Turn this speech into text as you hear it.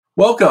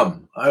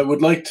Welcome. I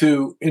would like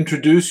to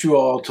introduce you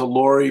all to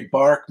Laurie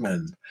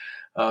Barkman.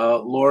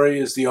 Laurie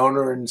is the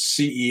owner and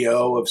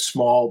CEO of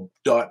Small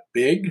Dot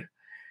Big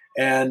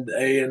and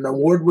an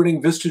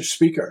award-winning Vistage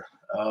speaker.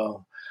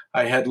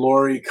 I had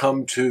Laurie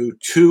come to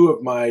two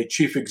of my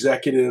chief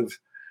executive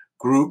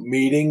group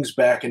meetings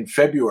back in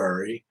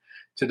February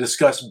to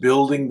discuss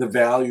building the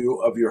value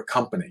of your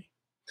company.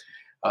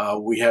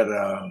 We had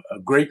a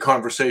great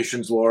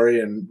conversations, Laurie,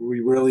 and we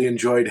really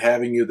enjoyed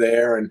having you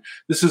there. And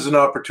this is an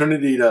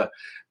opportunity to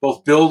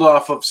both build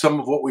off of some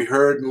of what we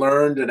heard and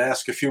learned and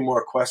ask a few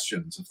more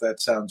questions, if that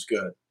sounds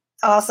good.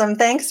 Awesome.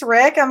 Thanks,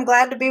 Rick. I'm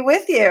glad to be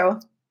with you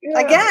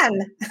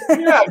again.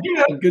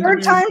 Again. Good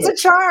Third time's a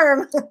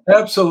charm.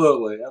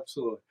 Absolutely.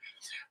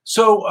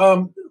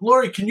 So,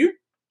 Laurie, can you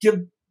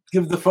give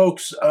the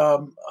folks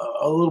a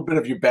little bit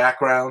of your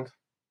background?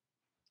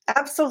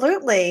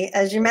 Absolutely.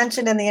 As you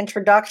mentioned in the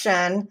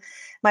introduction,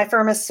 my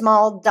firm is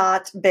Small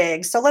Dot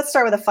Big. So let's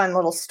start with a fun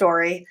little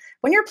story.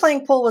 When you're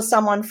playing pool with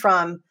someone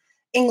from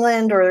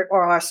England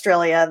or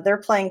Australia, they're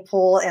playing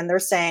pool and they're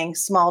saying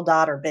small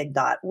dot or big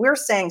dot. We're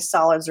saying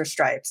solids or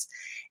stripes.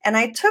 And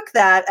I took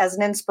that as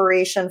an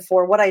inspiration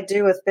for what I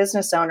do with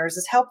business owners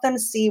is help them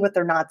see what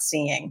they're not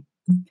seeing.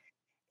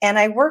 And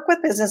I work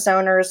with business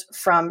owners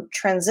from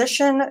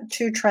transition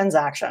to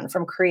transaction,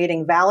 from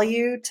creating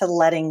value to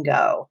letting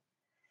go.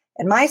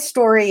 And my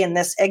story in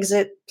this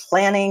exit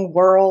planning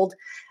world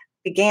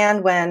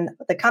began when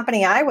the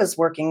company I was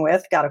working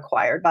with got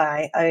acquired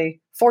by a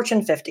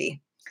Fortune 50.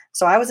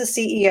 So I was a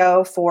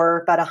CEO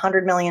for about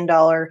 $100 million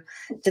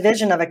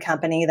division of a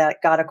company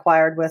that got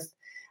acquired with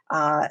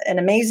an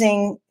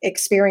amazing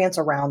experience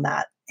around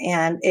that.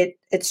 And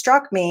it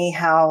struck me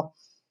how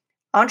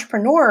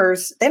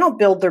entrepreneurs, they don't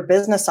build their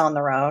business on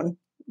their own.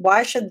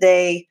 Why should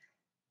they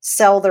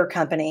sell their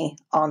company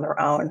on their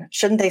own?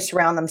 Shouldn't they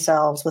surround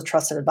themselves with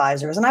trusted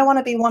advisors? And I want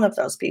to be one of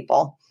those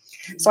people.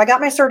 So I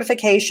got my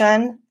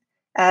certification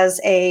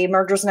as a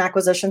mergers and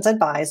acquisitions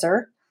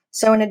advisor.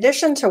 So in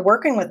addition to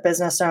working with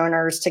business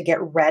owners to get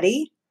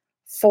ready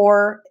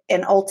for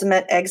an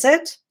ultimate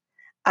exit,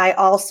 I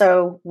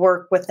also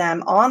work with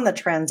them on the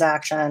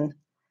transaction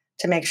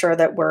to make sure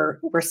that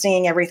we're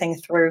seeing everything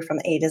through from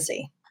A to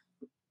Z.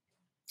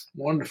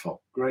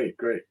 Wonderful. Great.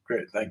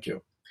 Thank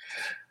you.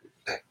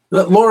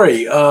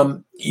 Laurie,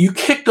 you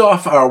kicked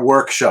off our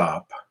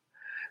workshop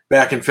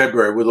back in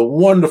February with a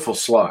wonderful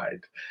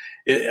slide.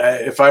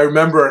 If I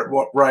remember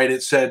it right,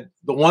 it said,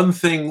 the one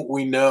thing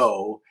we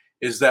know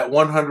is that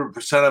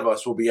 100% of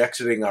us will be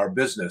exiting our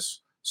business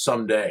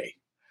someday.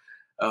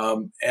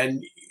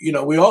 And,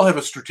 we all have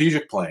a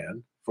strategic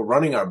plan for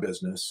running our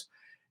business,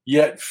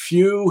 yet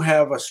few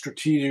have a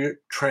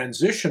strategic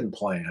transition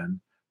plan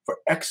for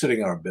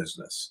exiting our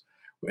business.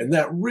 And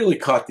that really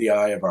caught the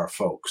eye of our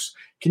folks.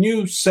 Can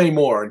you say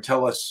more and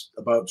tell us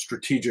about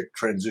strategic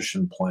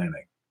transition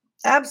planning?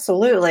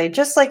 Absolutely.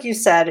 Just like you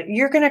said,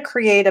 you're going to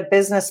create a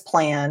business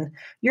plan.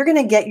 You're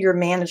going to get your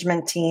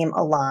management team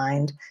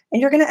aligned and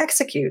you're going to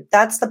execute.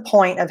 That's the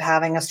point of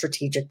having a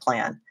strategic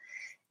plan.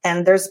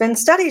 And there's been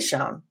studies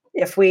shown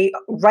if we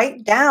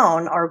write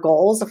down our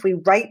goals, if we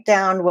write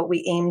down what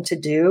we aim to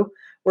do,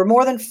 we're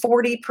more than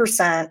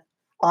 40%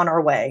 on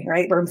our way,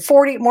 right? We're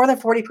more than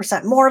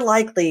 40% more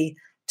likely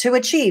to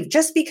achieve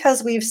just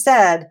because we've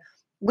said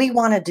we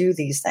want to do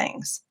these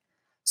things.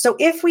 So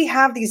if we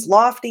have these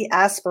lofty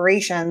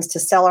aspirations to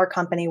sell our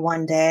company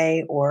one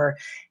day or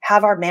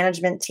have our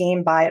management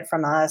team buy it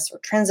from us or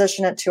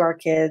transition it to our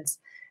kids,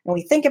 and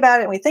we think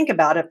about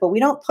it, but we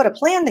don't put a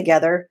plan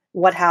together,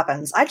 what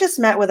happens? I just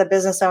met with a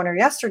business owner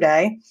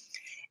yesterday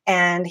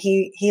and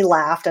he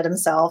laughed at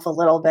himself a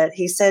little bit.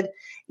 He said,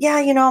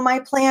 yeah, my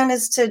plan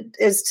is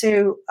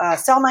to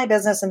sell my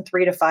business in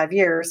 3 to 5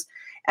 years.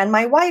 And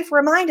my wife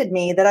reminded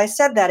me that I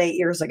said that 8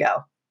 years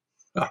ago.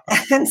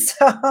 And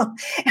so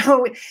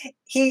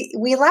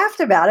we laughed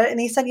about it and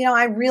he said,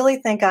 I really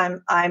think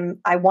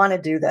I want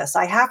to do this.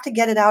 I have to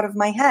get it out of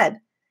my head.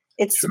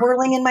 It's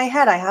swirling in my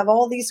head. I have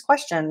all these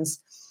questions.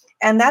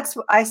 And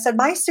I said,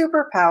 my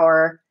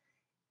superpower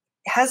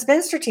has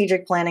been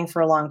strategic planning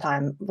for a long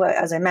time.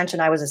 As I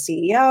mentioned, I was a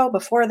CEO.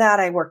 Before that,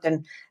 I worked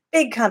in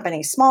big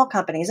companies, small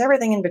companies,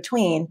 everything in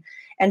between.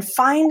 And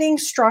finding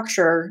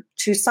structure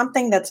to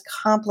something that's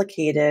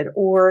complicated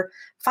or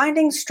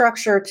finding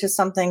structure to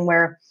something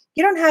where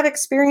you don't have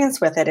experience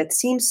with it. It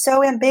seems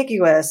so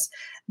ambiguous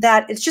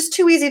that it's just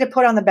too easy to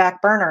put on the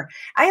back burner.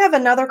 I have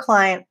another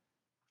client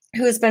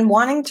who has been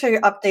wanting to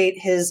update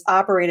his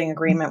operating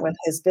agreement with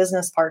his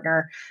business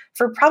partner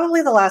for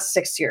probably the last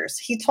 6 years.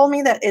 He told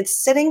me that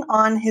it's sitting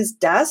on his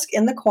desk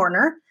in the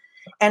corner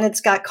and it's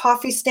got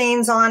coffee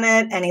stains on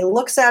it and he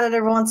looks at it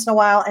every once in a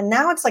while. And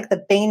now it's like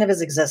the bane of his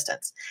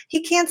existence.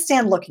 He can't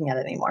stand looking at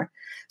it anymore.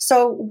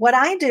 So what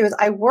I do is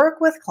I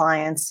work with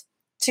clients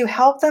to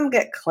help them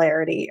get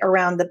clarity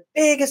around the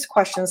biggest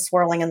questions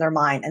swirling in their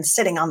mind and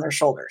sitting on their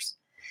shoulders.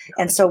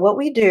 And so what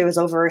we do is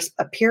over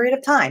a period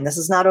of time, this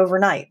is not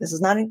overnight, this is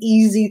not an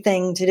easy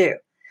thing to do,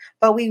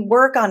 but we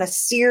work on a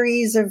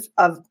series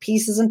of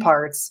pieces and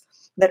parts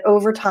that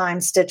over time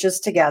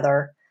stitches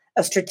together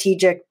a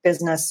strategic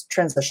business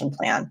transition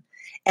plan.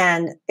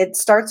 And it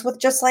starts with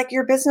just like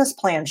your business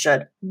plan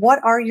should. What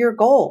are your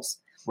goals?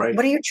 Right.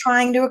 What are you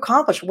trying to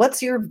accomplish?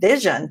 What's your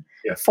vision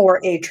for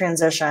a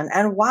transition,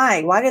 and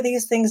why? Why do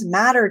these things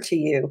matter to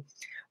you?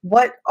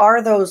 What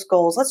are those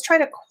goals? Let's try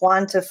to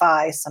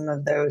quantify some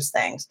of those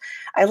things.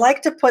 I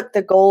like to put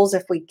the goals,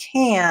 if we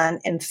can,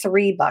 in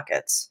 3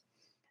 buckets.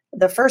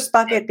 The first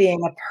bucket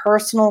being a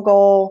personal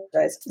goal.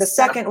 The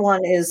second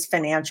one is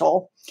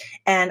financial.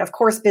 And of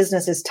course,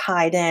 business is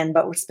tied in,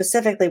 but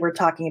specifically, we're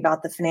talking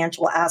about the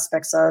financial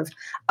aspects of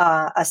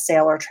a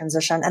sale or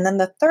transition. And then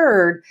the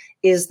third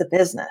is the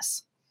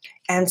business.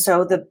 And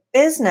so the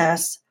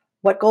business,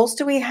 what goals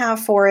do we have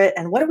for it?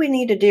 And what do we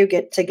need to do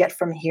to get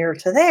from here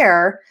to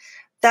there?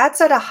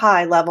 That's at a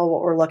high level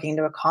what we're looking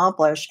to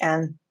accomplish.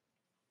 And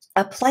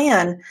a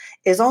plan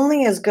is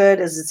only as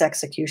good as its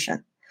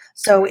execution.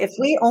 So if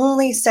we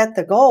only set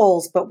the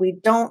goals, but we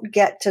don't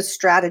get to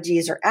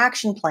strategies or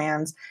action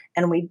plans,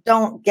 and we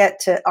don't get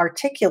to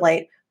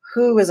articulate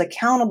who is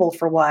accountable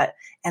for what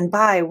and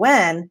by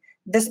when,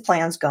 this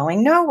plan's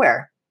going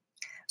nowhere.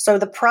 So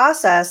the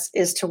process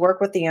is to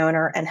work with the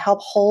owner and help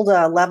hold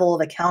a level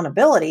of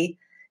accountability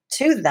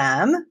to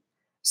them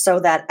so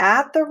that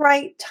at the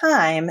right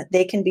time,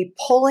 they can be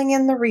pulling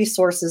in the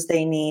resources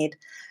they need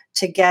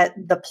to get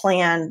the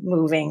plan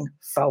moving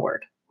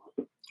forward.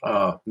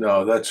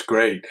 No, that's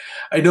great.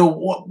 I know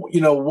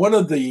one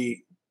of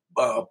the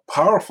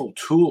powerful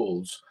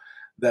tools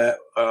that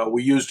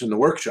we used in the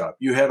workshop.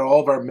 You had all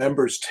of our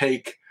members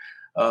take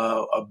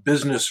a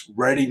business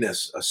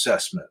readiness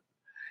assessment,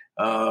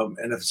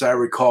 and as I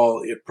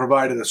recall, it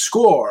provided a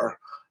score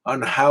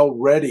on how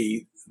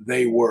ready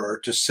they were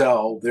to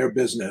sell their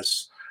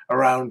business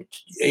around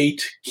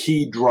 8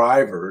 key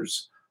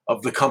drivers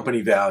of the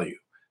company value.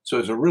 So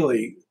it's a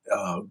really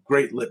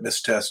great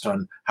litmus test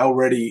on how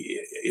ready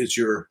is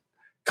your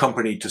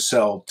company to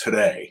sell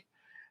today,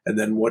 and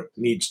then what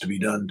needs to be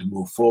done to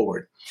move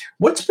forward.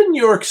 What's been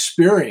your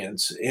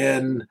experience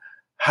in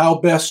how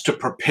best to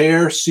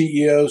prepare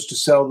CEOs to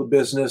sell the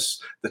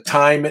business, the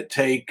time it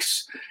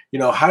takes?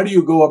 How do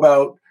you go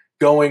about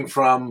going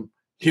from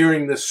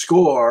hearing the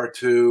score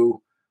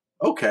to,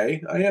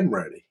 okay, I am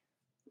ready?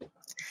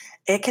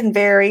 It can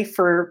vary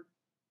for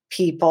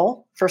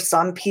people. For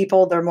some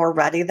people, they're more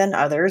ready than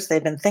others.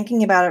 They've been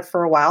thinking about it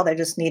for a while. They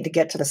just need to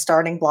get to the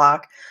starting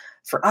block.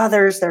 For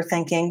others, they're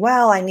thinking,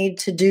 well, I need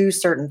to do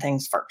certain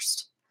things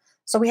first.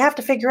 So we have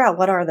to figure out,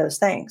 what are those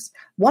things?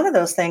 One of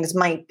those things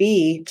might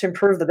be to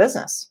improve the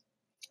business,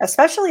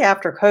 especially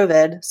after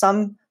COVID.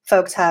 Some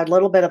folks had a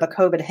little bit of a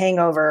COVID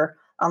hangover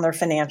on their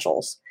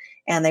financials,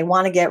 and they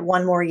want to get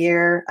 1 more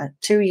year,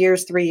 2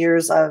 years, 3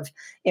 years of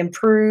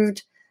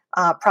improved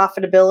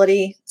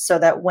profitability, so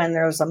that when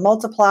there's a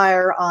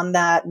multiplier on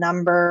that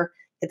number,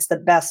 it's the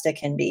best it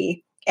can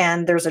be.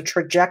 And there's a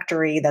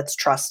trajectory that's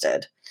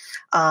trusted.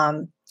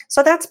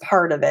 So that's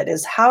part of it,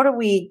 is how do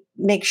we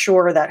make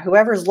sure that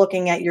whoever's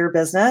looking at your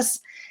business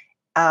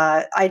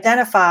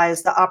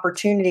identifies the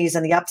opportunities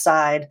and the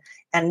upside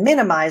and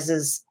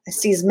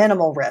sees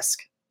minimal risk,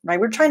 right?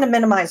 We're trying to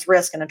minimize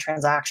risk in a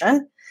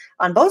transaction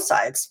on both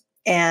sides.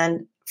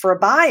 And for a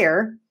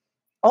buyer,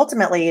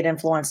 ultimately, it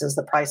influences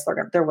the price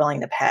they're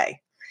willing to pay.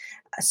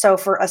 So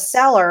for a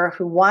seller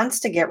who wants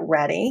to get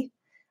ready,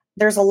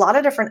 there's a lot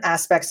of different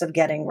aspects of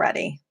getting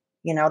ready.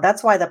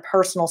 That's why the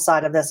personal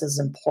side of this is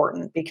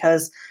important,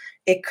 because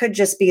it could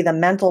just be the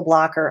mental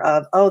blocker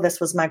of, oh, this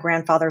was my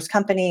grandfather's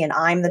company and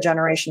I'm the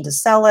generation to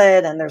sell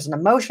it. And there's an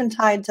emotion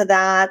tied to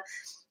that.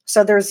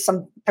 So there's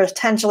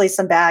potentially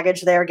some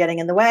baggage there getting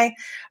in the way.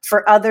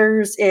 For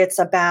others, it's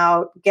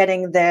about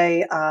getting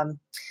the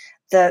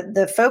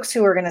folks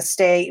who are going to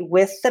stay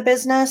with the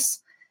business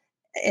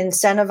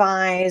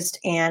incentivized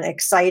and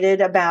excited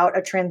about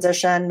a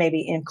transition,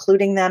 maybe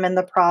including them in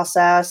the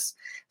process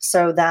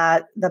so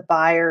that the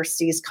buyer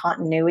sees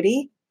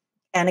continuity,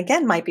 and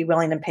again, might be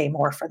willing to pay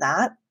more for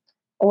that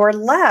or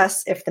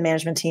less if the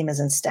management team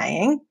isn't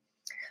staying.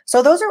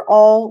 So those are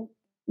all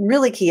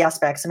really key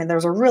aspects. I mean,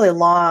 there's a really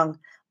long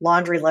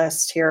laundry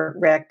list here,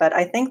 Rick, but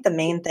I think the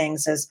main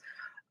things is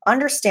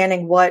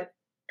understanding what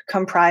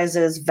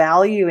comprises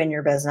value in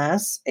your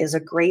business is a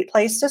great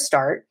place to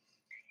start.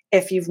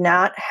 If you've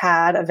not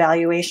had a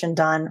valuation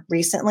done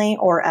recently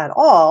or at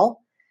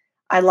all,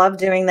 I love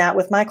doing that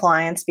with my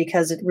clients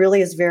because it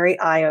really is very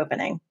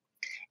eye-opening.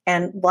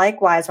 And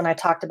likewise, when I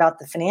talked about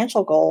the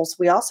financial goals,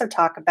 we also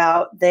talk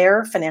about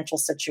their financial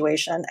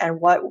situation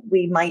and what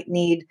we might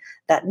need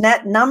that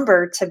net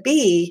number to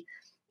be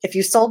if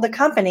you sold the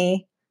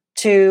company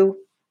to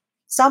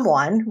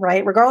someone,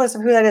 right? Regardless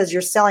of who that is,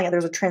 you're selling it.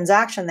 There's a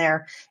transaction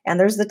there, and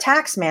there's the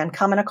tax man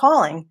coming a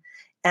calling.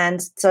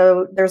 And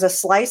so there's a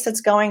slice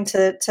that's going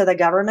to the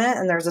government,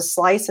 and there's a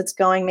slice that's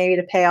going maybe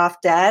to pay off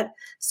debt.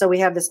 So we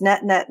have this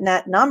net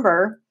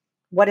number.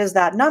 What is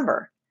that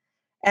number?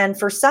 And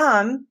for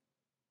some,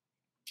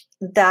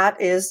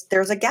 there's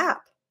a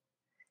gap.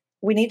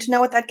 We need to know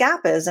what that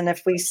gap is. And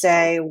if we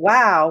say,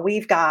 wow,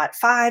 we've got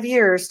 5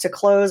 years to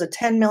close a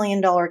 $10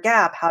 million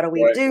gap, how do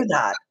we do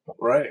that?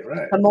 Right.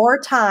 The more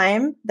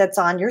time that's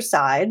on your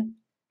side,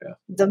 Yeah.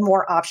 the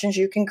more options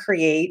you can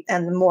create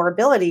and the more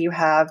ability you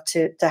have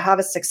to have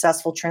a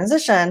successful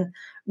transition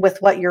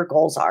with what your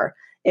goals are.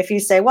 If you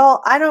say,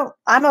 well,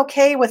 I'm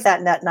okay with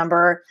that net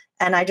number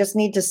and I just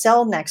need to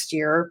sell next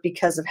year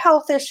because of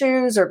health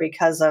issues or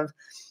because of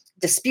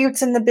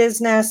disputes in the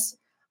business,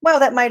 well,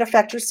 that might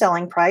affect your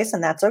selling price,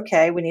 and that's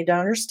okay. We need to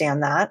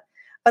understand that.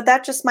 But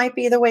that just might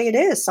be the way it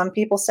is. Some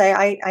people say,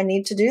 I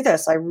need to do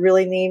this.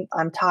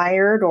 I'm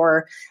tired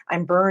or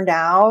I'm burned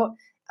out,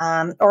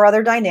 or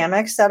other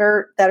dynamics that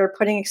are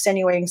putting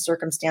extenuating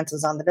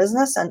circumstances on the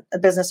business and the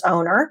business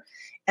owner,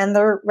 and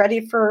they're ready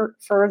for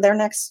their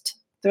next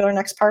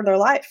part of their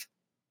life.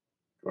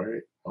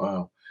 Right.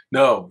 Wow.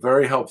 No,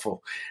 very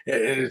helpful.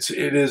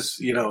 It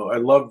is, I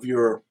love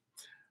your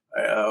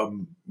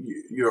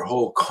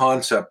whole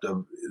concept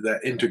of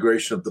that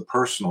integration of the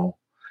personal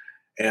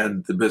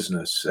and the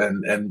business,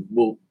 and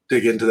we'll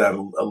dig into that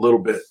a little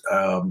bit.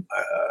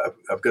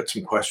 I've got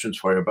some questions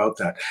for you about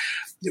that.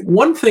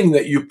 One thing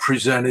that you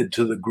presented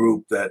to the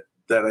group that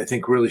I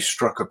think really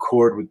struck a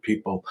chord with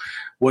people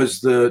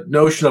was the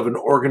notion of an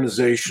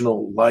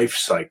organizational life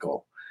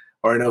cycle,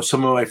 or I know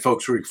some of my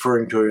folks are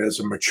referring to it as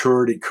a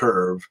maturity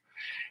curve.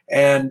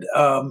 And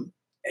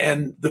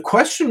the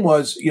question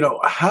was,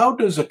 how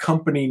does a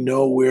company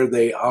know where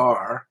they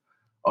are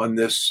on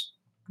this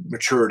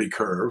maturity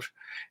curve?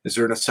 Is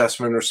there an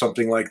assessment or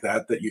something like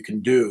that you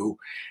can do?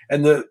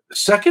 And the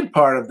second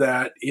part of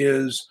that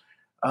is,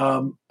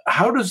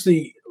 how does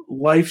the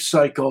life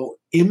cycle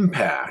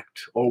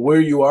impact, or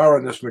where you are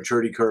on this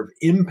maturity curve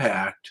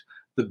impact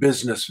the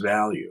business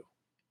value?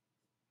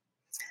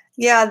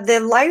 Yeah,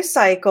 the life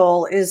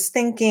cycle is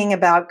thinking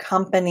about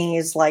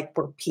companies like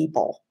we're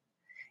people,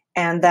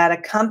 and that a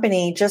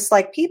company, just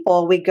like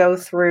people, we go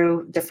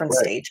through different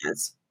Right,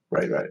 stages.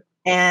 right.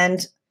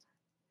 And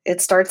it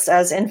starts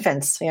as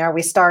infants.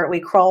 We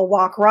crawl,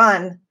 walk,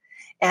 run,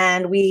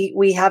 and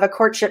we have a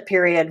courtship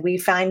period. We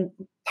find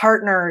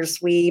partners.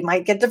 We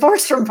might get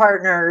divorced from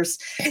partners.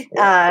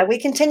 We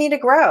continue to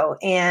grow,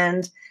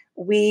 and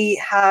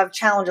we have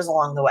challenges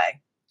along the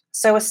way.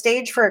 So a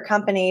stage for a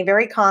company,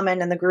 very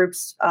common in the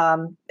groups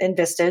in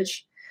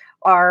Vistage,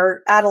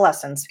 are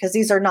adolescents, because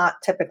these are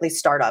not typically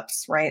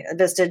startups, right?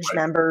 Vistage Right.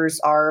 members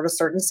are of a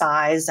certain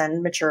size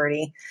and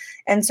maturity.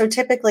 And so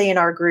typically in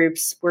our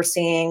groups, we're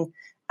seeing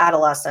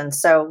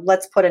adolescents. So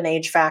let's put an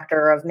age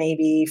factor of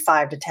maybe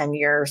 5 to 10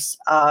 years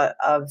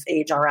of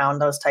age around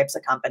those types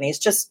of companies,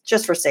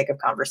 just for sake of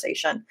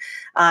conversation.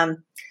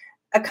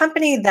 A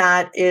company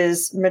that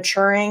is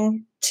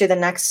maturing to the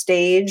next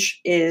stage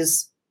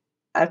is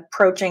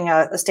approaching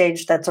a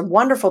stage that's a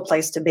wonderful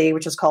place to be,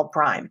 which is called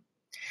prime.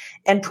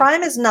 And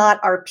prime is not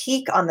our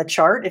peak on the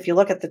chart. If you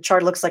look at the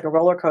chart, it looks like a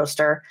roller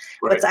coaster.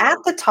 Right. What's at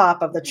the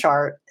top of the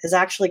chart is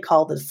actually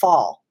called the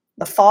fall.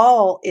 The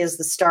fall is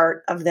the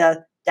start of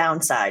the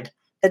downside,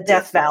 the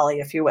death valley,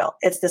 if you will.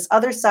 It's this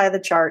other side of the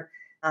chart.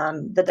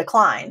 The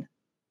decline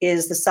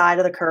is the side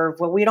of the curve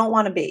where we don't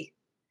want to be.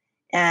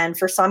 And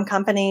for some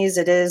companies,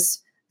 it is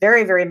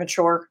very, very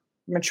mature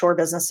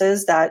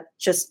businesses that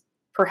just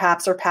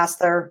perhaps are past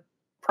their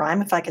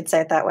prime, if I could say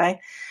it that way.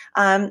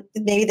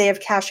 Maybe they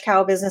have cash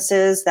cow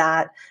businesses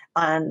that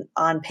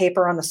on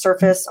paper, on the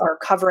surface, are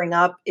covering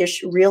up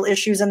real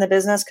issues in the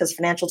business because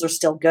financials are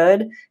still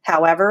good.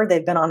 However,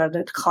 they've been on a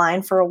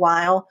decline for a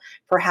while.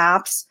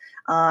 Perhaps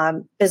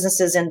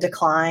businesses in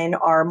decline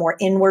are more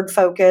inward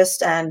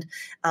focused, and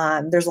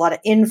there's a lot of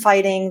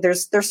infighting.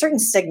 There's certain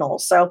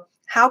signals. So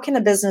how can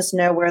a business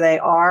know where they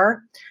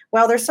are?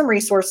 Well, there's some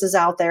resources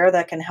out there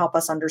that can help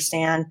us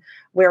understand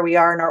where we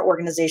are in our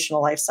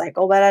organizational life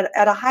cycle. But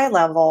at a high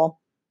level,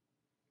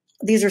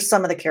 these are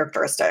some of the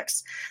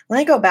characteristics. Let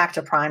me go back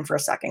to prime for a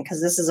second,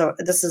 because this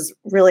is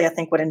really, I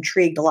think, what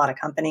intrigued a lot of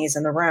companies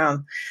in the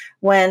room.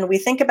 When we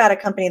think about a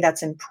company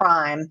that's in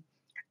prime,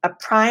 a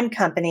prime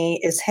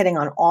company is hitting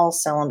on all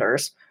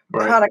cylinders.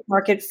 Right. Product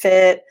market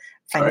fit,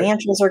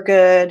 financials are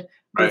good.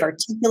 We've Right.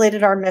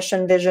 articulated our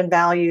mission, vision,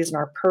 values, and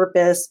our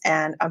purpose,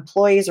 and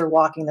employees are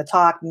walking the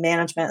talk.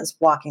 Management is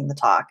walking the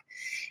talk.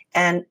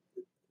 And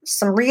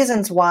some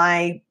reasons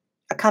why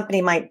a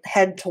company might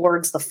head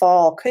towards the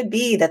fall could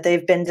be that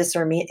they've been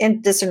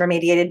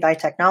disintermediated by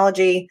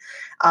technology,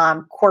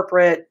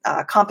 corporate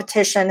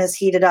competition has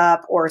heated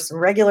up, or some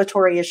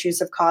regulatory issues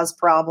have caused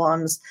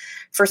problems.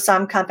 For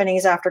some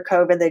companies after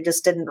COVID, they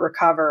just didn't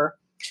recover.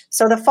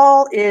 So the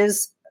fall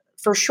is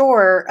for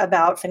sure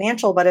about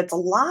financial, but a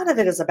lot of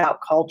it is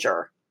about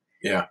culture.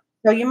 Yeah.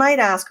 So you might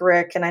ask,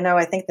 Rick, and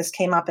I think this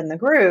came up in the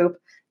group,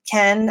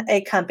 can a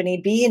company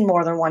be in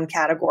more than one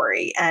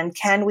category? And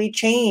can we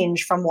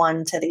change from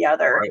one to the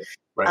other?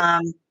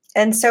 Right.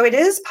 And so it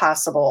is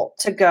possible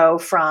to go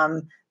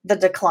from the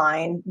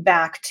decline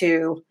back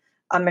to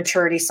a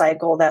maturity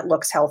cycle that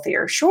looks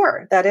healthier.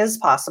 Sure, that is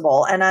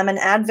possible. And I'm an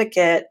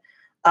advocate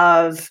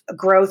of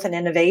growth and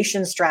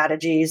innovation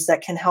strategies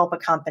that can help a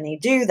company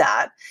do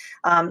that.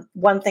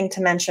 One thing to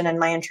mention in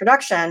my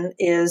introduction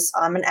is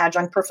I'm an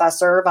adjunct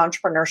professor of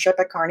entrepreneurship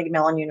at Carnegie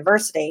Mellon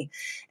University,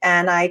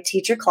 and I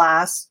teach a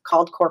class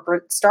called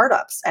Corporate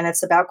Startups, and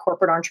it's about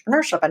corporate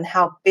entrepreneurship and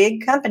how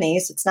big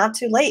companies, it's not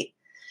too late.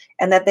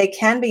 and that they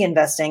can be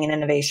investing in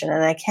innovation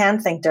and they can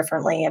think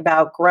differently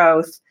about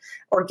growth,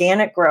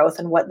 organic growth,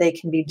 and what they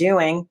can be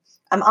doing.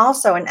 I'm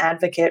also an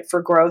advocate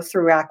for growth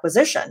through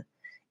acquisition.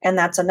 And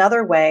that's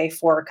another way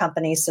for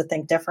companies to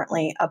think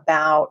differently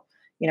about,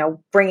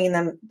 bringing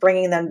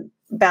them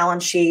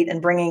balance sheet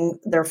and bringing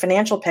their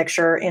financial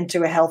picture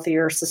into a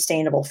healthier,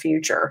 sustainable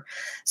future.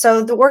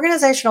 So the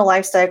organizational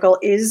life cycle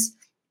is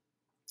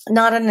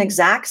not an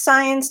exact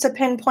science to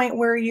pinpoint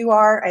where you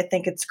are. I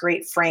think it's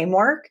great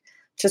framework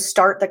to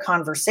start the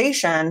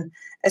conversation,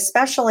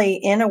 especially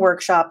in a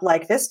workshop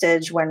like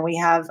Vistage when we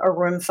have a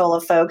room full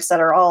of folks that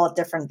are all at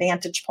different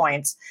vantage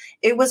points.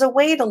 It was a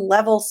way to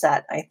level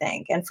set, I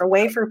think, and for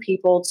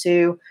people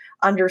to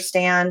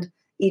understand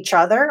each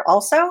other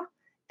also,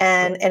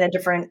 and in a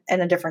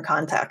different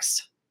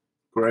context.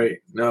 Great.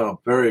 No,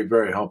 very,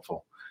 very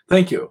helpful.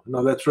 Thank you.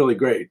 No, that's really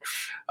great.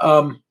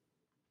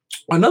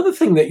 Another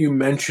thing that you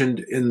mentioned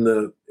in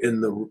the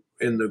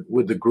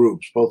with the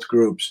groups, both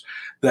groups,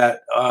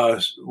 that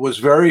was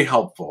very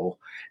helpful,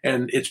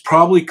 and it's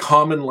probably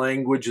common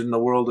language in the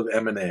world of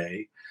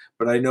M&A,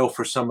 but I know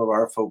for some of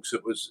our folks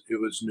it was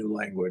new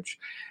language,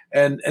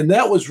 and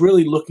that was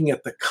really looking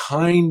at the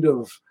kind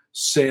of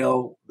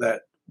sale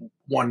that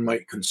one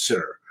might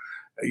consider.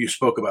 You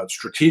spoke about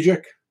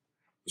strategic,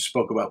 you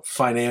spoke about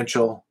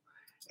financial,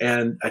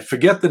 and I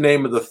forget the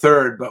name of the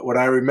third, but what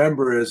I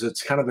remember is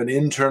it's kind of an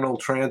internal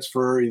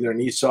transfer, either an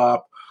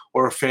ESOP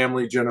or a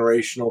family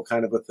generational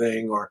kind of a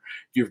thing, or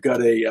you've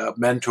got a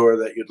mentor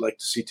that you'd like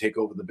to see take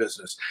over the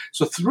business.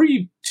 So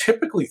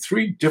typically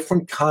three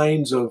different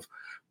kinds of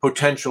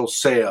potential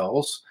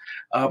sales.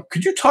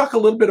 Could you talk a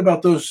little bit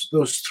about those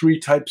three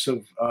types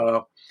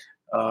of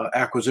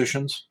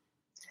acquisitions?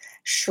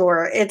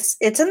 Sure. It's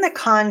in the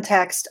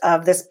context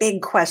of this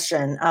big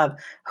question of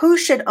who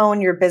should own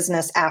your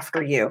business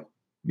after you.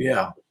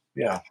 Yeah.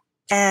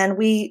 And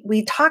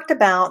we talked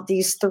about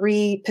these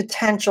three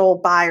potential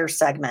buyer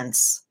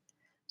segments.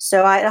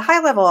 So at a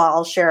high level,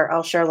 I'll share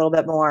a little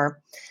bit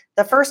more.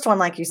 The first one,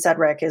 like you said,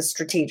 Rick, is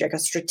a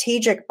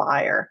strategic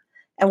buyer.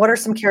 And what are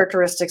some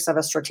characteristics of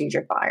a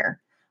strategic buyer?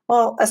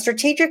 Well, a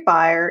strategic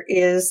buyer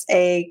is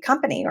a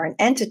company or an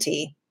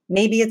entity.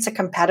 Maybe it's a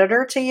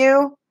competitor to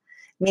you.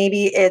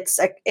 Maybe it's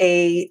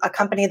a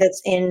company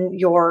that's in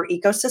your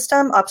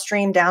ecosystem,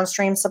 upstream,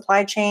 downstream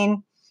supply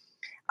chain.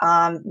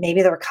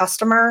 Maybe they're a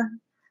customer.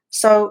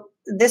 So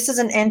this is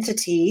an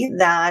entity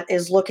that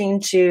is looking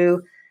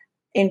to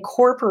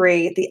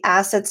incorporate the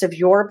assets of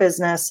your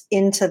business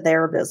into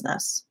their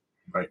business.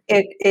 Right.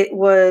 It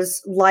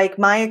was like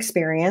my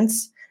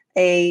experience,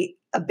 a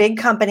big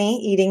company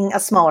eating a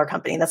smaller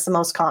company. That's the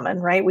most common,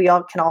 right? We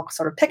all can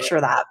sort of picture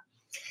that.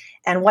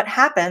 And what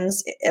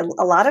happens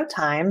a lot of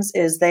times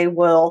is they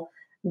will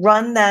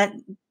run that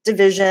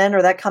division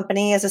or that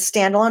company as a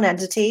standalone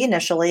entity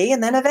initially,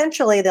 and then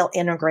eventually they'll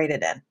integrate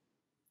it in.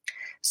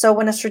 So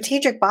when a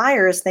strategic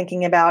buyer is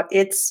thinking about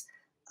its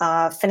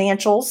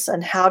financials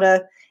and how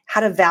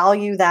to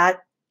value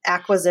that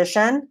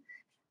acquisition,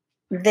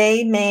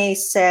 they may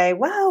say,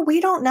 well, we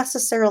don't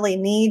necessarily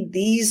need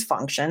these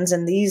functions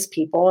and these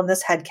people and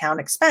this headcount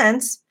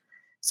expense.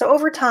 So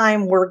over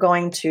time, we're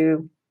going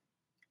to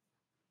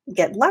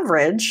get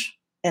leverage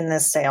in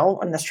this sale,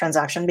 in this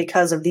transaction,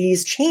 because of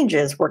these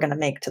changes we're going to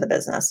make to the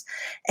business.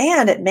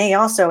 And it may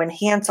also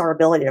enhance our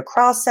ability to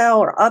cross-sell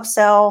or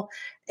upsell,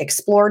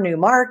 explore new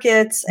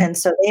markets. And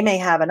so they may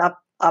have an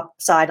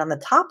upside on the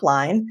top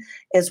line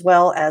as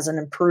well as an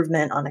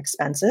improvement on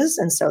expenses.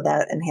 And so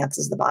that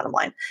enhances the bottom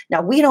line.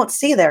 Now, we don't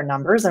see their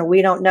numbers and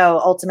we don't know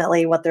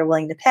ultimately what they're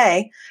willing to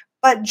pay.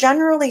 But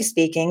generally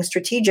speaking,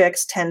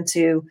 strategics tend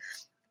to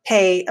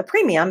pay a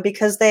premium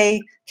because they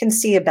can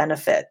see a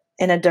benefit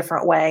in a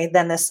different way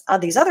than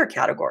these other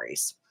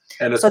categories.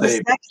 And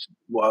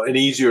an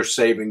easier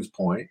savings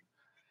point.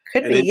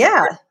 Could be,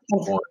 yeah.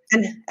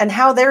 And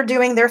how they're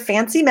doing their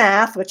fancy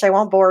math, which I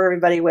won't bore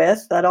everybody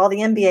with, that all the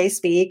MBA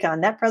speak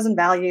on net present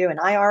value and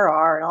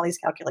IRR and all these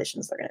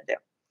calculations they're going to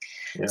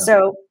do. Yeah.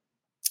 So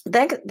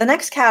then the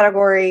next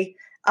category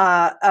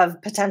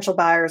of potential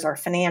buyers are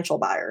financial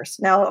buyers.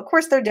 Now, of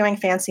course, they're doing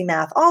fancy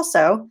math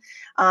also.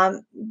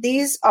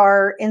 These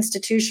are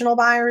institutional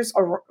buyers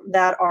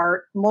that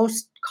are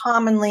most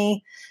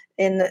commonly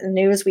in the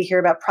news. We hear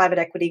about private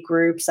equity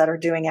groups that are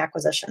doing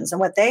acquisitions. And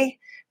what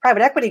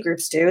private equity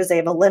groups do is they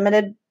have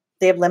limited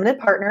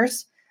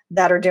partners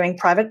that are doing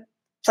private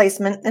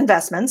placement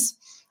investments,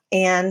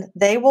 and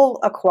they will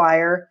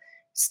acquire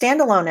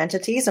standalone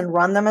entities and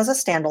run them as a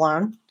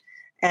standalone.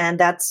 And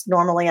that's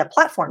normally a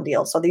platform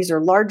deal. So these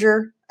are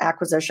larger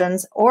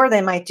acquisitions, or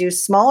they might do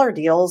smaller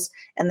deals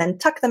and then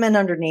tuck them in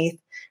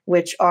underneath,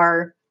 which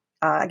are,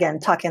 again,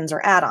 tuck-ins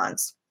or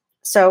add-ons.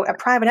 So a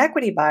private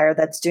equity buyer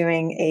that's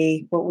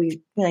doing what we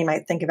really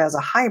might think of as a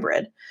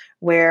hybrid,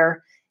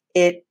 where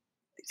it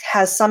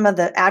has some of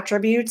the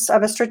attributes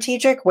of a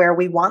strategic, where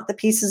we want the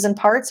pieces and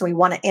parts and we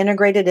want to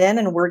integrate it in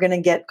and we're going to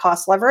get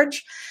cost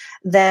leverage,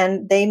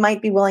 then they might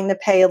be willing to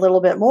pay a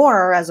little bit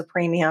more as a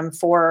premium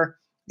for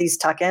these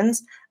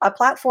tuck-ins. A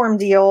platform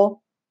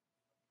deal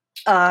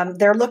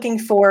They're looking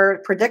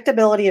for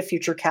predictability of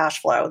future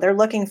cash flow. They're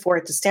looking for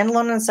it to stand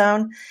alone on its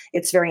own.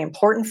 It's very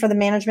important for the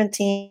management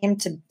team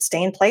to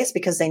stay in place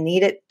because they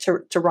need it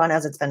to run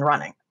as it's been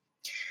running.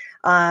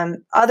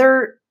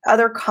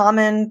 Other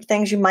common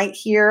things you might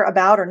hear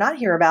about or not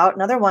hear about.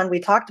 Another one we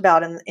talked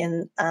about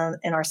in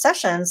our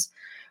sessions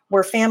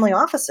were family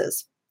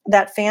offices.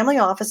 That family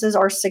offices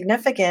are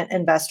significant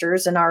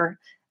investors in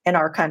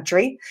our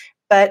country,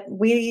 but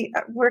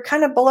we're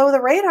kind of below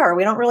the radar.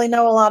 We don't really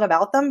know a lot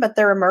about them, but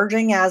they're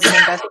emerging as an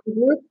investor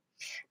group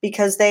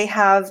because they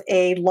have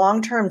a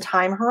long-term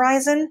time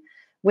horizon,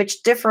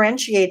 which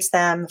differentiates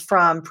them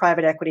from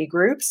private equity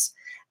groups.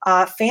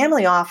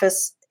 Family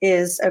office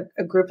is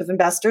a group of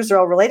investors. They're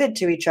all related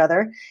to each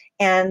other,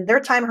 and their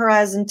time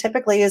horizon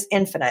typically is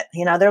infinite.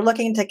 They're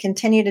looking to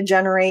continue to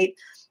generate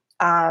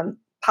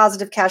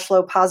positive cash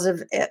flow,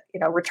 positive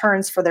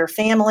returns for their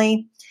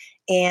family,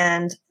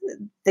 and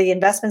the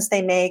investments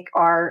they make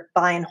are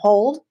buy and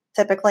hold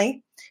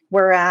typically,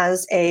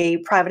 whereas a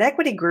private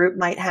equity group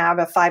might have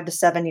a 5 to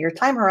 7 year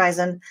time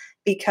horizon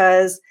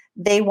because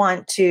they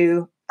want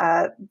to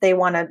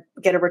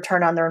get a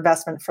return on their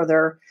investment for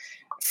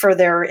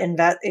their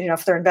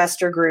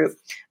investor group.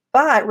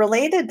 But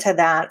related to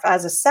that,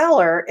 as a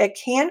seller, it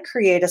can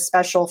create a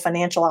special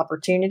financial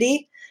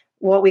opportunity,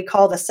 what we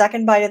call the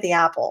second bite at the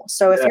apple.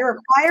 So if you're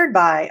acquired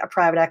by a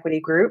private equity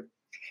group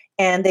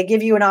and they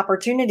give you an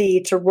opportunity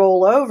to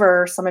roll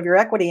over some of your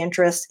equity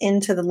interest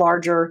into the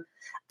larger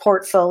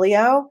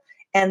portfolio,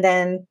 and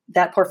then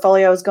that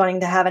portfolio is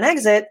going to have an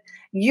exit,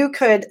 you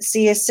could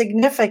see a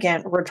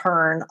significant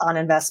return on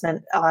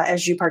investment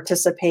as you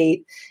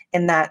participate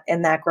in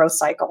that growth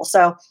cycle.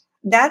 So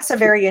that's a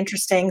very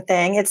interesting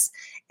thing.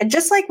 And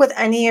just like with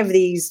any of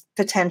these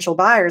potential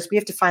buyers, we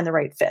have to find the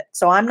right fit.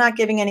 So I'm not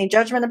giving any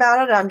judgment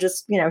about it. I'm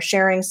just,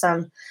 sharing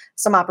some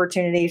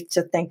opportunities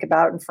to think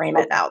about and frame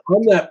it out.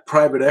 On that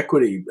private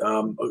equity,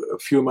 a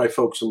few of my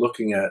folks are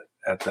looking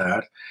at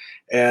that.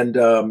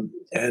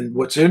 And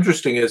what's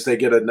interesting is they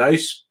get a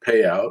nice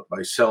payout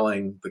by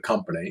selling the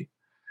company.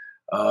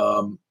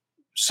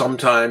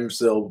 Sometimes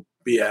they'll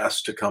be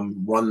asked to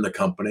come run the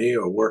company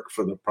or work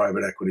for the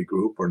private equity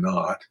group or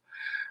not.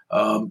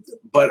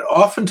 But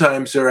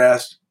oftentimes they're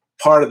asked,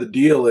 part of the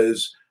deal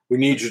is we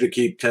need you to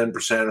keep 10%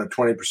 or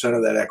 20%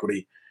 of that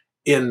equity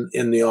in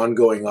the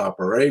ongoing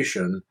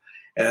operation.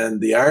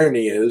 And the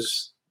irony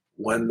is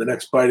when the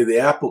next bite of the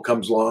apple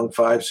comes along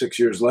 5-6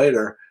 years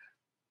later,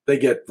 they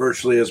get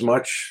virtually as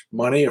much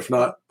money, if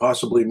not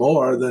possibly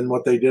more, than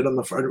what they did on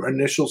the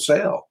initial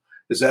sale.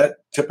 Is that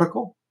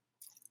typical?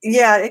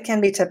 Yeah, it can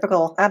be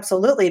typical.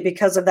 Absolutely.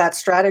 Because of that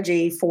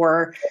strategy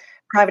for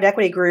private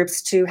equity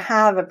groups to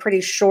have a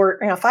pretty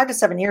short, 5 to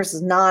 7 years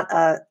is not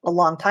a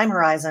long time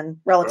horizon,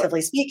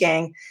 relatively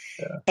speaking.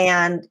 Yeah.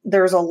 And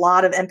there's a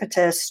lot of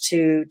impetus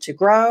to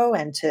grow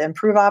and to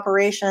improve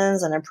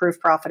operations and improve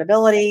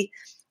profitability.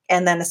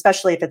 And then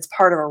especially if it's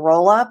part of a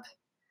roll-up.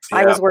 Yeah.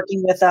 I was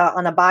working with,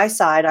 on a buy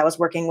side, I was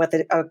working with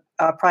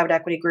a private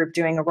equity group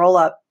doing a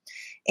roll-up,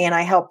 and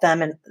I helped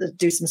them and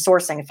do some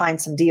sourcing and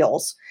find some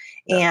deals.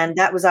 Yeah. And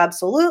that was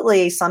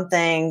absolutely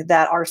something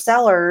that our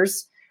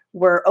sellers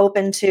were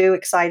open to,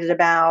 excited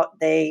about.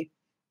 They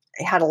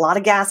had a lot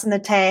of gas in the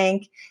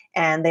tank,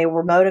 and they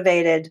were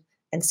motivated,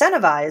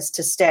 incentivized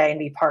to stay and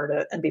be part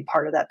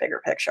of that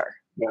bigger picture.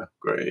 Yeah,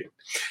 great.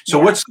 So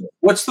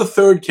what's the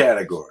third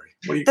category?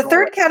 The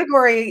third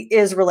category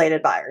is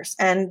related buyers,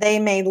 and they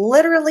may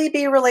literally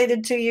be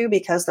related to you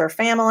because they're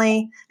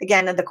family.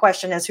 Again, the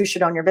question is who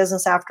should own your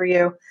business after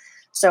you.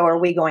 So are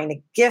we going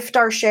to gift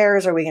our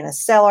shares? Are we going to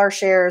sell our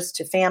shares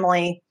to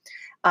family?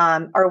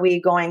 Are we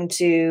going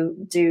to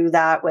do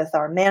that with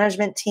our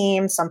management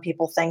team? Some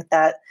people think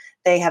that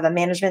they have a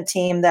management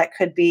team that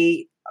could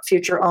be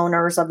future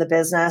owners of the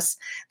business.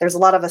 There's a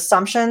lot of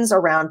assumptions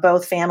around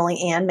both family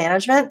and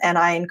management, and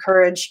I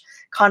encourage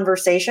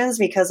conversations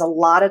because a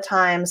lot of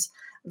times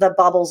the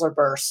bubbles are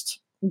burst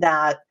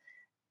that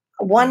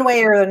one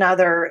way or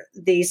another,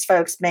 these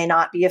folks may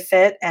not be a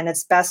fit, and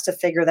it's best to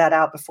figure that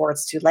out before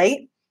it's too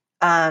late.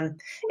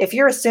 If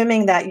you're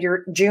assuming that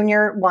your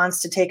junior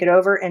wants to take it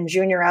over and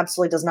junior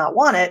absolutely does not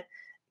want it,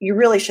 you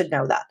really should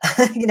know that.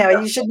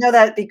 You should know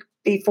that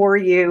before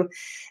you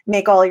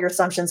make all your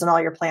assumptions and all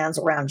your plans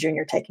around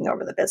junior taking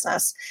over the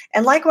business.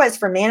 And likewise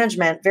for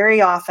management,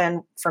 very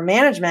often for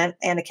management,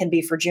 and it can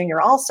be for junior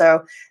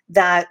also,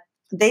 that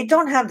they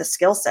don't have the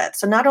skill set.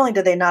 So not only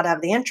do they not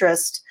have the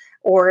interest,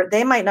 or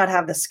they might not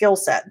have the skill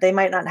set, they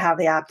might not have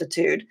the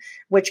aptitude,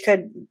 which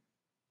could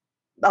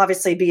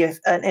obviously be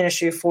an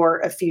issue for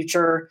a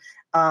future,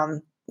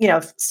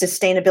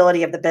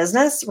 sustainability of the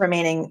business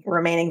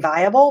remaining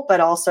viable, but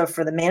also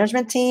for the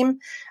management team,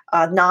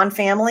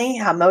 non-family,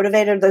 how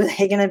motivated are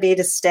they going to be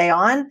to stay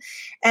on,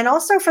 and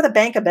also for the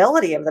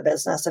bankability of the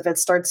business if it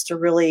starts to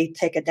really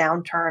take a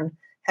downturn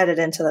headed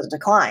into the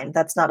decline.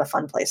 That's not a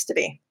fun place to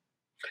be.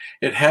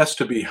 It has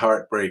to be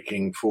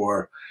heartbreaking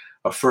for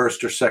a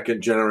first or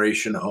second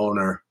generation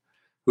owner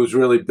who's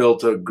really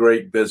built a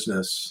great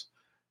business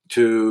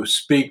to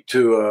speak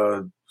to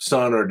a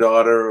son or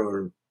daughter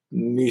or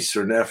niece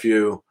or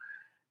nephew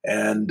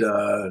and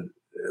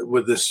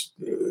with this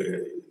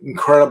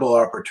incredible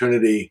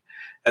opportunity,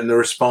 and the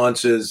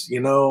response is,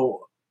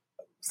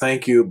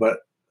 thank you, but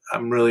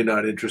I'm really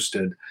not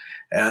interested.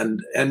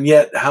 And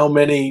yet, how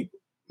many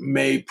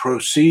may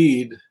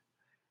proceed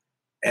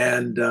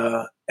and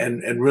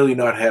really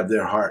not have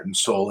their heart and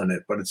soul in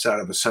it, but it's out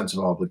of a sense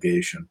of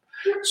obligation.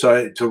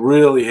 So to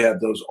really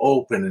have those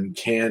open and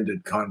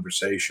candid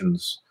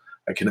conversations,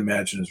 I can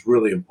imagine, is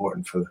really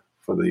important for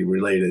the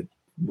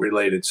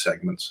related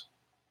segments.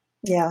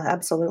 Yeah,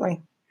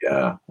 absolutely.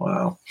 Yeah.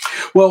 Wow.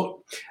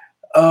 Well,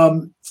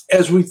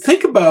 as we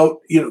think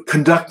about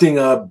conducting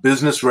a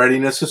business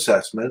readiness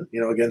assessment,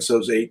 against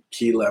those 8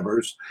 key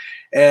levers,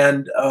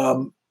 and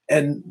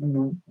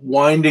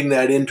winding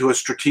that into a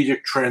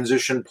strategic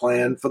transition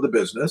plan for the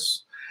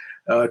business,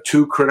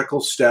 2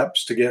 critical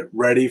steps to get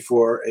ready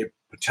for a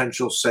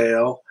potential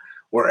sale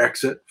or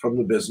exit from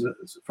the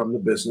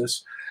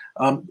business.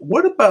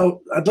 What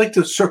about? I'd like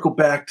to circle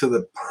back to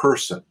the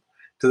person,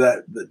 to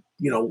that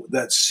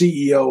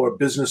CEO or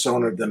business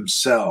owner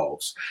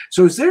themselves.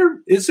 So is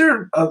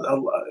there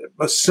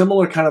a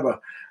similar kind of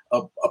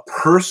a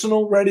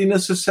personal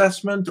readiness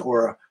assessment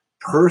or a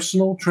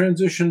personal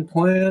transition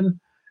plan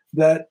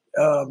that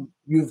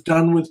you've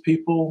done with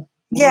people?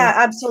 Yeah,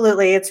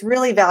 absolutely. It's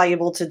really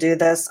valuable to do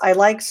this. I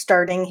like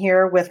starting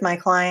here with my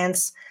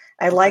clients.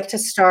 I like to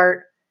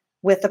start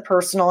with the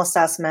personal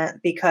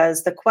assessment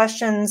because the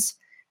questions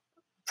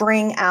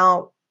bring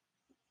out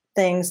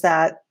things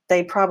that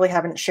they probably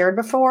haven't shared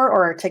before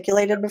or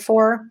articulated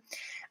before.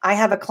 I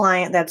have a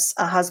client that's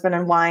a husband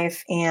and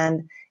wife,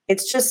 and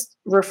it's just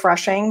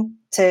refreshing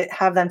to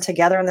have them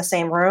together in the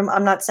same room.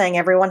 I'm not saying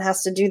everyone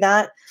has to do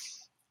that,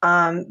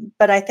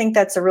 but I think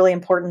that's a really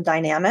important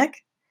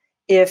dynamic.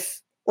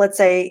 If, let's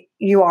say,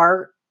 you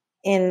are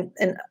in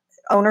an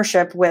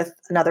ownership with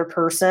another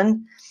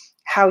person,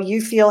 how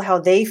you feel, how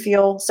they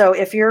feel. So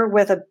if you're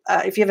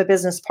if you have a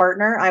business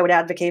partner, I would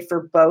advocate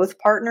for both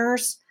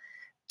partners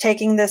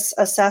taking this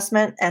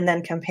assessment and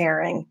then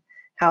comparing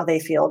how they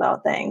feel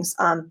about things.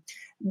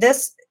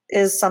 This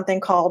is something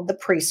called the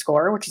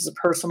pre-score, which is a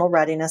personal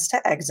readiness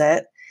to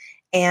exit.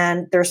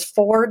 And there's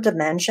 4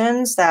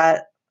 dimensions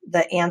that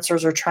the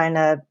answers are trying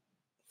to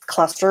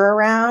cluster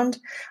around.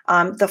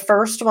 The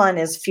first one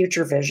is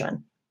future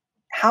vision.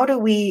 How do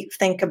we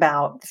think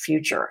about the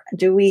future?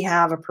 Do we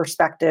have a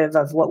perspective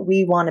of what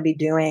we want to be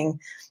doing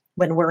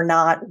when we're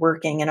not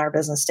working in our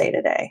business day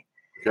to day?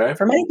 Okay.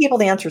 For many people,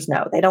 the answer is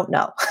no. They don't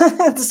know.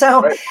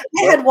 So Right.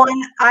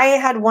 I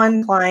had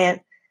one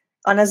client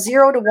on a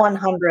 0 to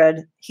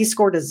 100. He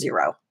scored a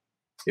 0.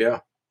 Yeah.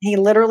 He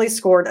literally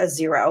scored a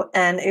 0,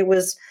 and it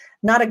was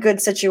not a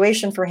good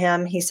situation for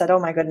him. He said, "Oh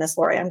my goodness,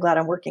 Laurie, I'm glad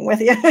I'm working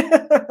with you."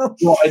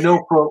 Well, I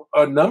know for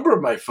a number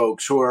of my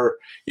folks who are,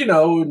 in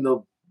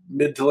the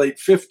mid to late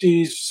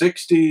 50s,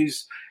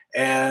 60s,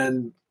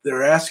 and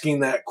they're asking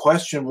that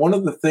question. One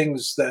of the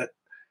things that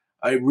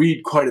I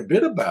read quite a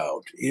bit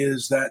about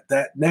is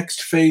that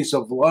next phase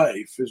of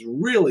life is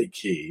really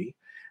key.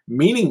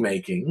 Meaning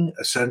making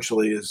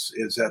essentially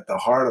is at the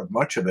heart of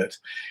much of it,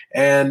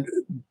 and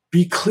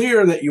be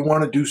clear that you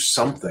want to do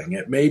something.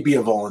 It may be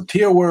a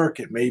volunteer work,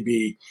 it may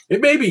be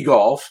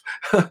golf,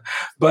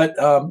 but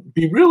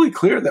be really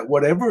clear that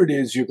whatever it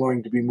is you're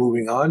going to be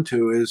moving on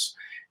to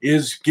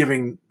is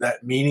giving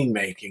that meaning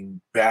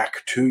making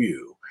back to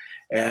you.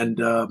 And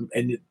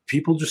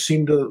people just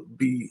seem to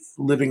be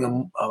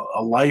living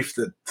a life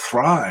that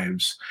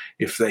thrives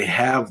if they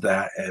have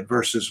that,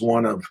 versus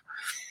one of,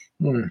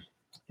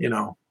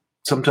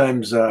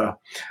 sometimes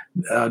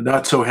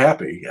not so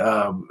happy.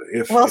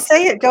 Well,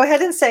 say it. Go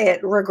ahead and say it.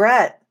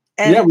 Regret.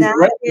 Yeah, And that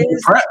regret,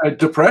 is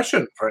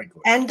depression,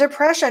 frankly. and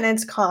depression.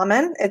 It's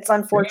common. It's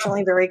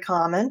unfortunately very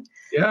common.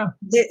 Yeah,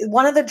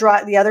 One of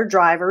the other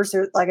drivers,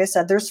 like I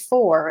said, there's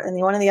 4,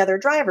 and one of the other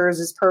drivers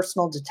is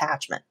personal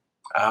detachment.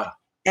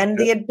 And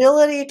okay. the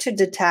ability to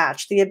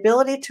detach, the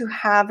ability to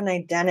have an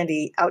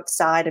identity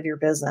outside of your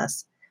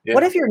business. Yeah.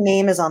 What if your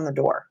name is on the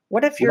door?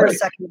 What if you're a Right.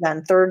 second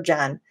gen, third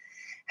gen?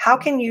 How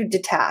can you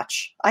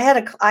detach? I have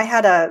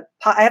a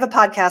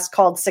podcast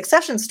called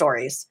Succession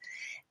Stories,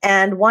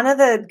 and one of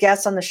the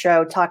guests on the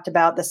show talked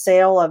about the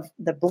sale of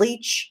the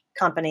bleach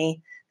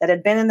company that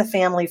had been in the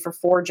family for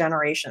 4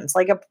 generations,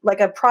 like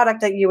a product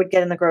that you would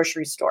get in the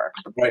grocery store,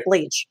 Right.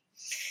 bleach.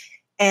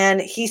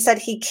 And he said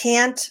he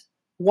can't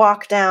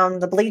walk down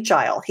the bleach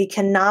aisle. He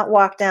cannot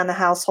walk down the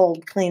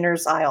household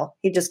cleaners aisle.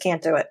 He just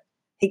can't do it.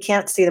 He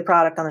can't see the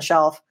product on the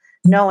shelf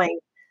knowing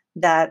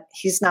that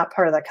he's not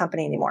part of that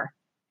company anymore.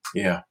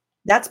 Yeah.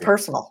 That's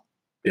personal.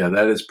 Yeah,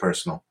 that is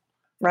personal.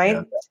 Right?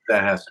 Yeah,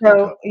 that has to be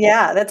tough.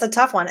 Yeah, that's a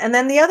tough one. And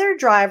then the other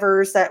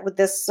drivers that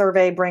this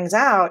survey brings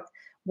out,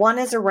 one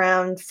is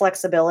around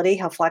flexibility,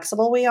 how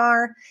flexible we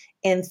are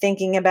in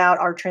thinking about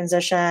our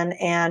transition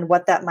and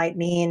what that might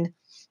mean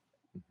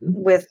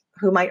with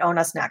who might own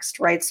us next,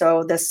 right?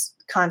 So this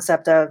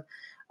concept of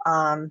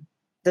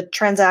the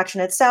transaction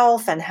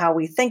itself and how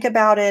we think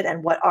about it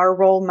and what our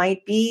role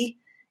might be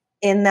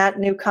in that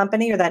new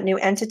company or that new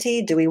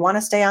entity. Do we want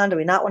to stay on? Do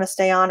we not want to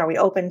stay on? Are we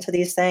open to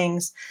these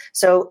things?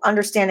 So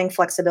understanding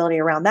flexibility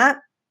around that.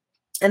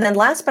 And then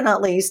last but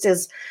not least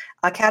is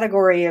a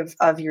category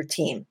of your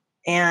team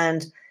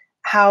and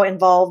how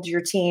involved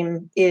your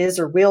team is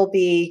or will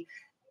be.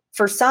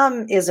 For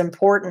some is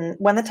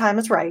important when the time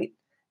is right,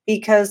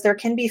 because there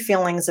can be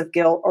feelings of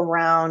guilt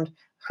around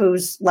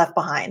who's left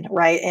behind,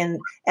 right? And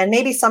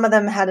maybe some of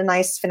them had a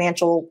nice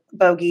financial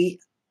bogey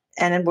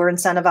and were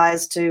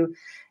incentivized to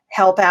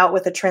help out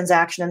with a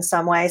transaction in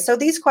some way. So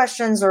these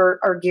questions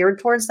are geared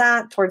towards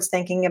that, towards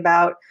thinking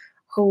about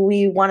who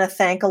we want to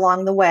thank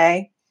along the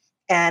way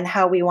and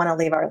how we want to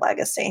leave our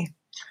legacy.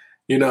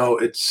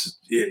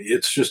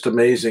 It's just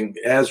amazing.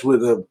 As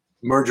with a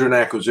merger and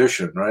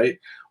acquisition, right?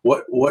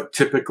 What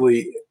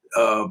typically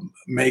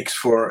makes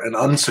for an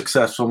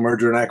unsuccessful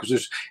merger and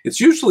acquisition?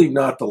 It's usually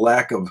not the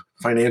lack of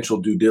financial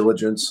due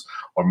diligence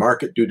or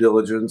market due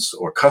diligence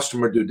or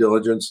customer due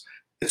diligence.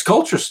 It's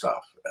culture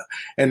stuff.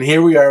 And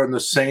here we are in the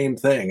same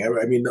thing.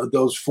 I mean,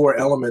 those four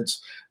elements,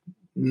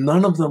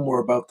 none of them were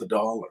about the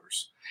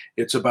dollars.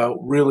 It's about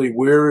really,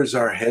 where is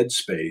our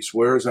headspace?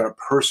 Where is our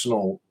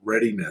personal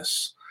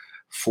readiness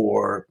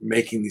for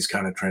making these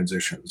kind of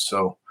transitions?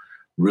 So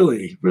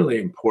really, really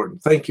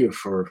important. Thank you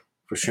for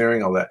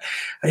sharing all that.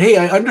 Hey,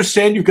 I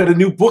understand you've got a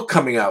new book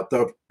coming out,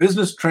 the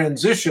Business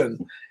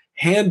Transition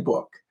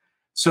Handbook.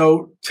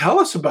 So tell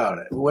us about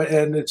it.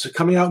 And it's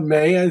coming out in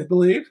May, I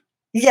believe.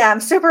 Yeah, I'm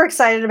super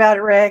excited about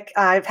it, Rick.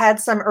 I've had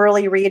some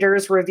early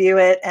readers review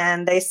it,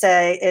 and they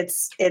say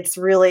it's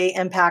really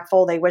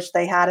impactful. They wish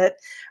they had it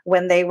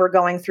when they were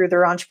going through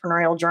their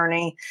entrepreneurial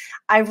journey.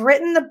 I've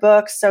written the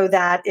book so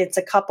that it's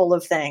a couple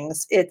of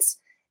things. It's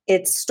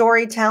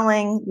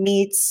storytelling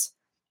meets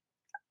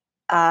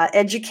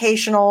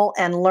educational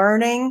and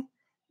learning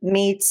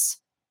meets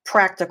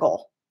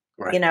practical.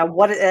 Right.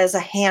 What as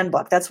a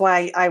handbook. That's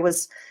why I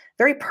was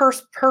very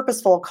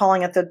purposeful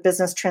calling it the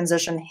Business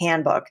Transition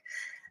Handbook.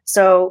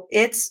 So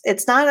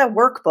it's not a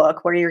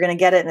workbook where you're going to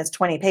get it and it's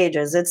 20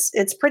 pages.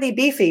 It's pretty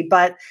beefy,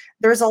 but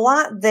there's a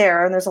lot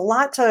there, and there's a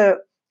lot to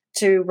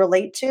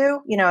relate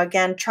to.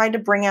 Again, tried to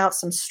bring out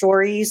some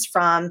stories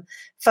from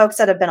folks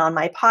that have been on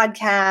my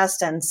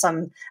podcast and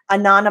some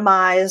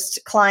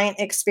anonymized client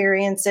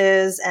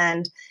experiences.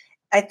 And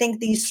I think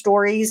these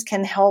stories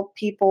can help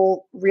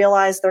people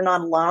realize they're not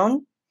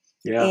alone.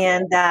 Yeah.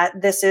 And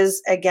that this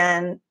is,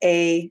 again,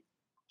 a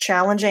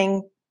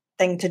challenging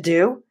thing to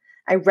do.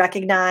 I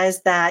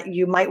recognize that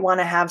you might want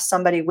to have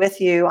somebody with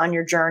you on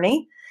your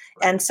journey.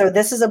 And so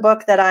this is a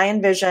book that I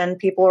envision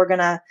people are going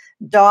to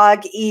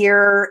dog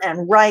ear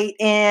and write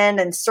in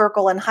and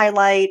circle and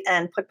highlight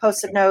and put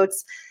Post-it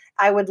notes.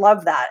 I would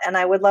love that. And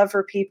I would love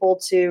for people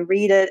to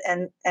read it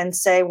and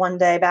say one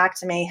day back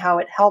to me how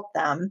it helped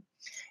them.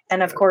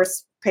 And of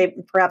course,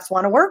 perhaps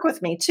want to work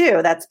with me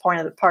too. That's part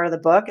of the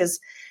book is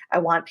I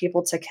want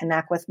people to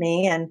connect with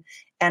me, and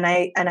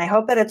I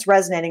hope that it's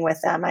resonating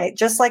with them. I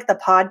just like the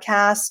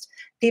podcast.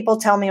 People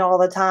tell me all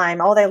the time,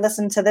 oh, they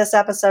listened to this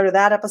episode or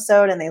that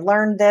episode and they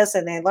learned this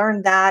and they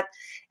learned that.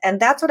 And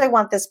that's what I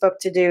want this book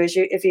to do is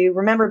if you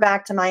remember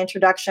back to my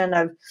introduction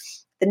of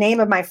the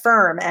name of my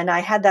firm, and I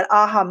had that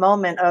aha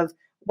moment of,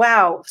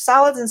 wow,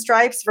 solids and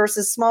stripes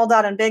versus small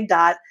dot and big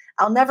dot.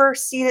 I'll never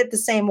see it the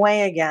same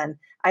way again.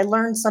 I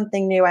learned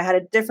something new. I had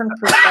a different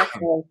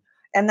perspective.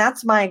 And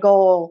that's my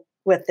goal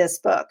with this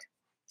book.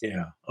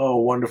 Yeah. Oh,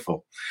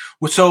 wonderful.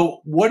 Well,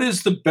 so what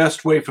is the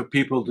best way for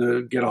people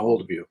to get a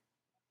hold of you?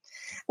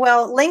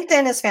 Well,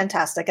 LinkedIn is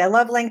fantastic. I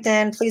love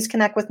LinkedIn. Please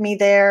connect with me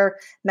there.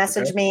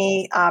 Message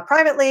me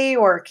privately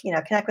or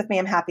connect with me.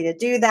 I'm happy to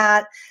do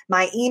that.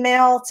 My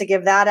email to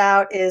give that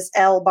out is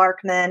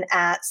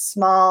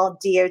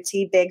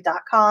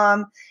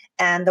lbarkman@smalldotbig.com.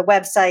 And the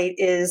website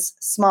is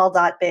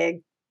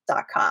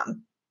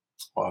small.big.com.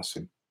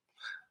 Awesome.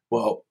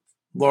 Well,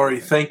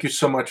 Laurie, thank you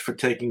so much for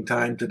taking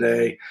time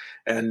today,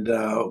 and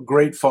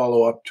great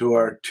follow-up to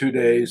our 2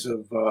 days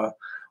of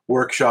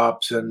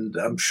workshops. And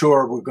I'm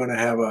sure we're going to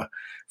have a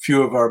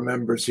few of our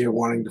members here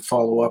wanting to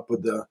follow up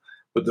with the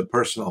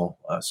personal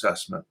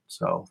assessment.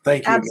 So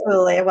thank you.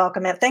 Absolutely. I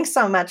welcome it. Thanks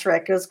so much,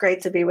 Rick. It was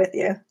great to be with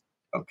you.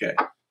 Okay.